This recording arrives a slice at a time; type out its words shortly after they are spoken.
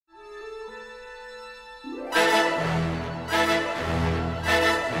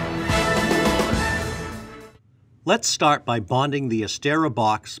Let's start by bonding the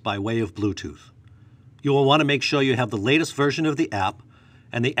AsteraBox by way of Bluetooth. You will want to make sure you have the latest version of the app,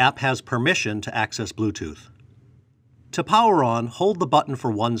 and the app has permission to access Bluetooth. To power on, hold the button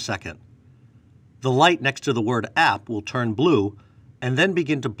for 1 second. The light next to the word app will turn blue and then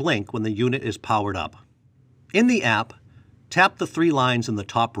begin to blink when the unit is powered up. In the app, tap the 3 lines in the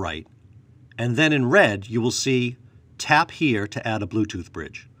top right, and then in red you will see tap here to add a Bluetooth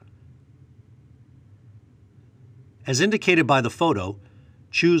bridge. As indicated by the photo,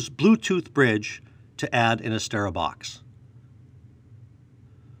 choose Bluetooth bridge to add an AsteraBox.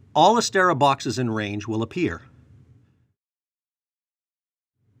 All AsteraBoxes in range will appear.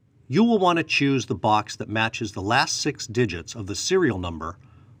 You will want to choose the box that matches the last 6 digits of the serial number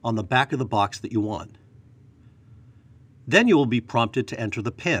on the back of the box that you want. Then you will be prompted to enter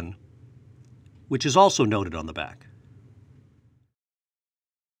the PIN, which is also noted on the back.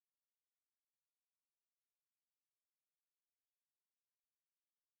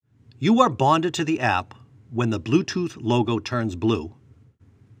 You are bonded to the app when the Bluetooth logo turns blue.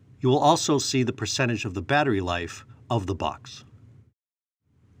 You will also see the percentage of the battery life of the box.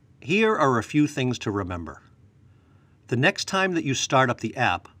 Here are a few things to remember. The next time that you start up the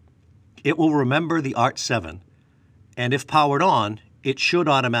app, it will remember the Art7, and if powered on, it should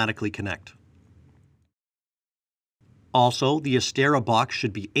automatically connect. Also, the AsteraBox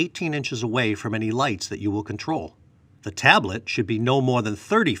should be 18 inches away from any lights that you will control. The tablet should be no more than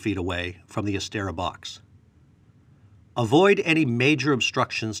 30 feet away from the AsteraBox. Avoid any major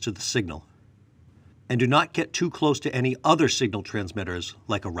obstructions to the signal, and do not get too close to any other signal transmitters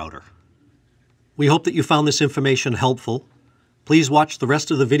like a router. We hope that you found this information helpful. Please watch the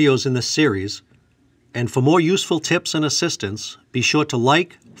rest of the videos in this series, and for more useful tips and assistance, be sure to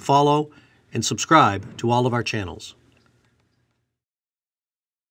like, follow, and subscribe to all of our channels.